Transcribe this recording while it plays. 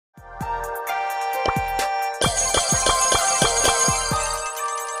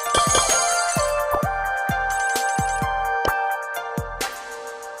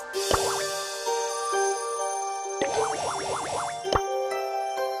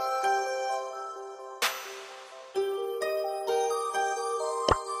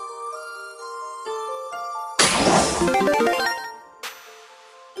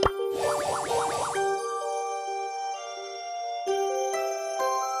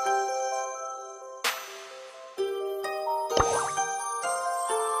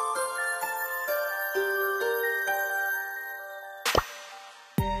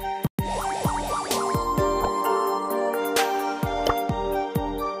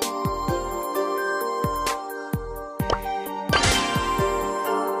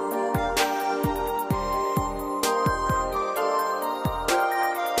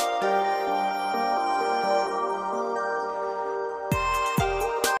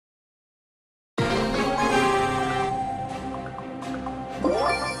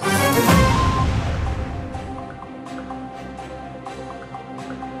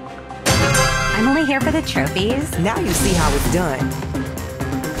here for the trophies. Now you see how it's done.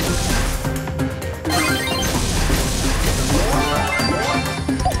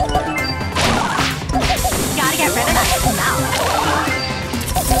 Gotta get rid of that smell.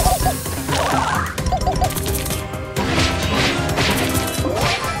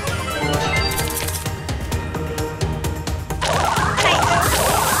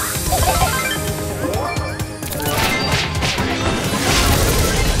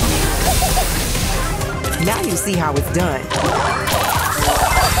 Now you see how it's done.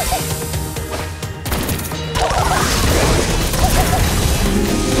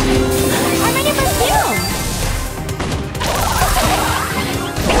 I'm ready for film!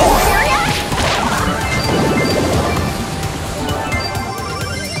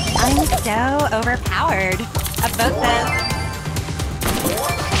 I'm so overpowered. About this.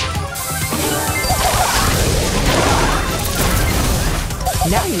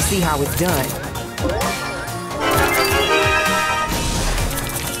 Now you see how it's done.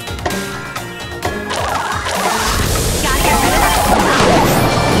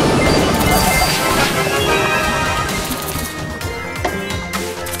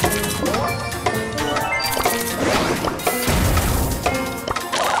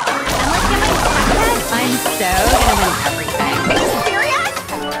 I'm so gonna win everything. Are you serious?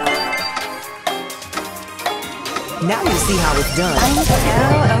 Now you see how it's done. I'm so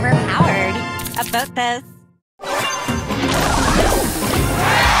overpowered. About this.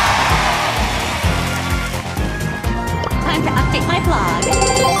 Time to update my blog.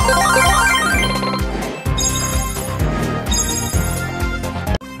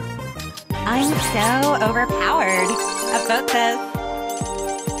 I'm so overpowered. About this.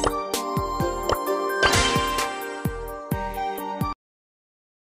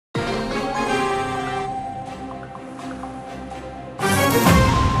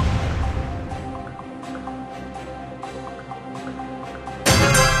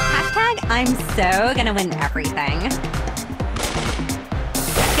 I'm so gonna win everything.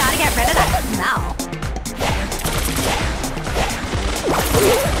 Gotta get rid of that smell.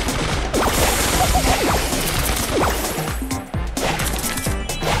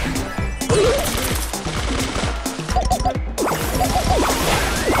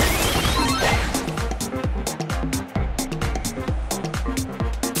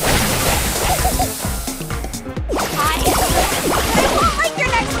 I won't like your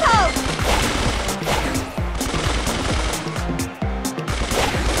next post!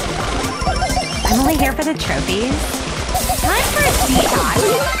 I'm only here for the trophies. Time for a detox.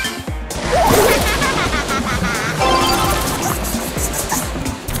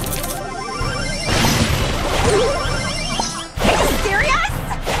 Are you serious?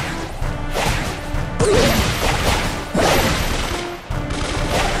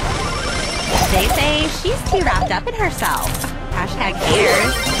 They say she's too wrapped up in herself. Hashtag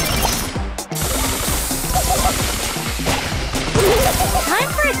haters. Time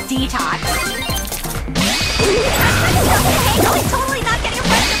for a detox. I'm totally not getting a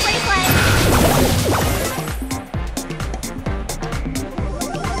friendship bracelet!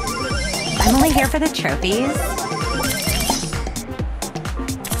 I'm only here for the trophies.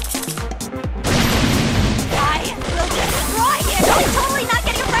 I will destroy you! I'm totally not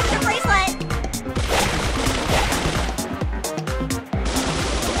getting a friendship bracelet!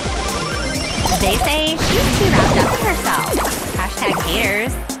 They say she's too wrapped up in herself. Hashtag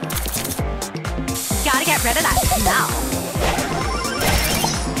haters. Gotta get rid of that smell.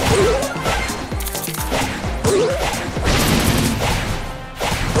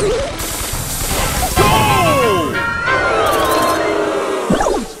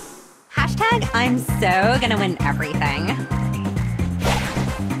 Hashtag I'm so gonna win everything.